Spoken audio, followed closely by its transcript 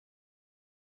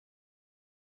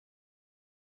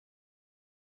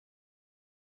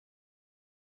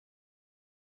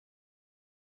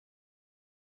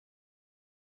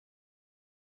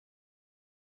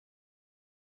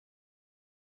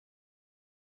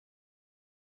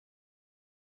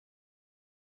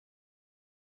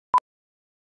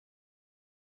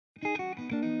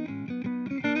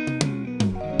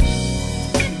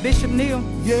Bishop Neal,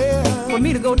 Yeah. for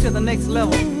me to go to the next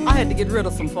level, I had to get rid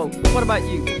of some folks. What about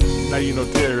you? Now you know,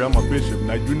 Terry, I'm a bishop.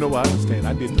 Now you know I understand.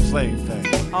 I did the same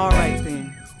thing. All right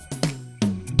then.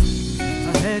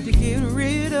 I had to get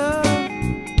rid of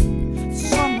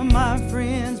some of my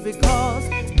friends because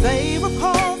they were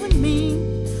causing me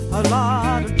a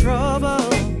lot of trouble.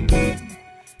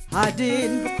 I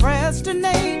didn't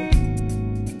procrastinate.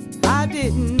 I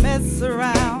didn't mess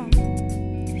around.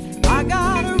 I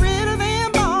got rid of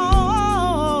them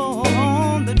all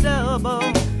on the double.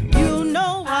 You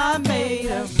know I made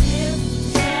a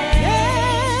shift.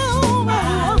 Yeah,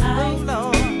 oh,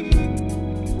 Lord.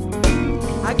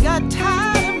 I got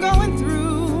tired of going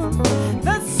through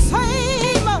the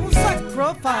same old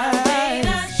sacrifice.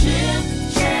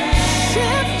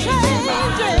 Shift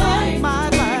change in my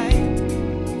life.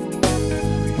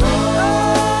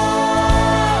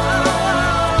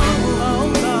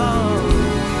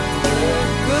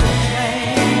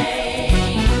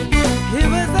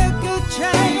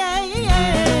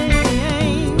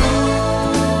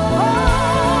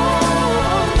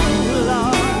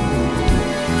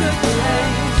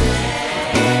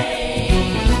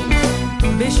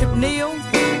 Bishop Neal,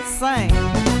 sing.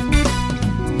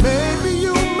 Maybe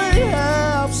you may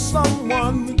have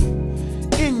someone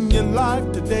in your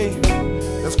life today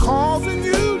that's causing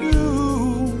you to do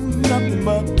nothing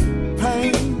but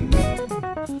pain.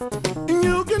 And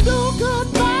you can do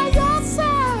good by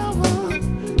yourself,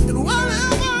 and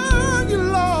whatever you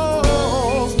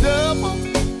lost, devil,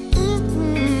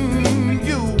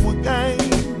 you will gain.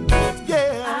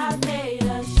 Yeah, I made a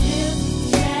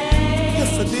shift change.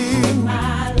 yes I did.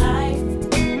 My life.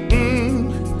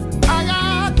 I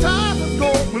got tired of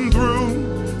going through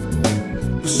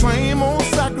the same old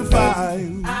sacrifice.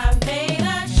 I made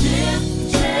a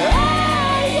shift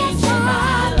change in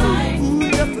my life. Ooh,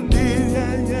 yes I did,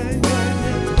 yeah, yeah, yeah,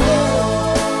 yeah.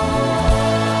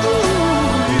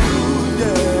 Ooh,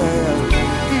 yeah.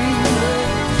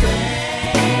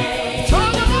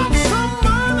 Talk about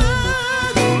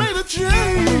somebody who made a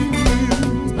change.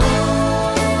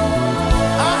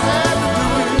 I had to do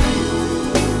it.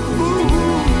 Ooh,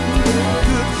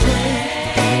 good change.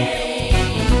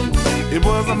 It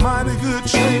was a mighty good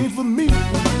change for me.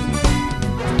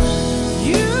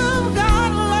 You've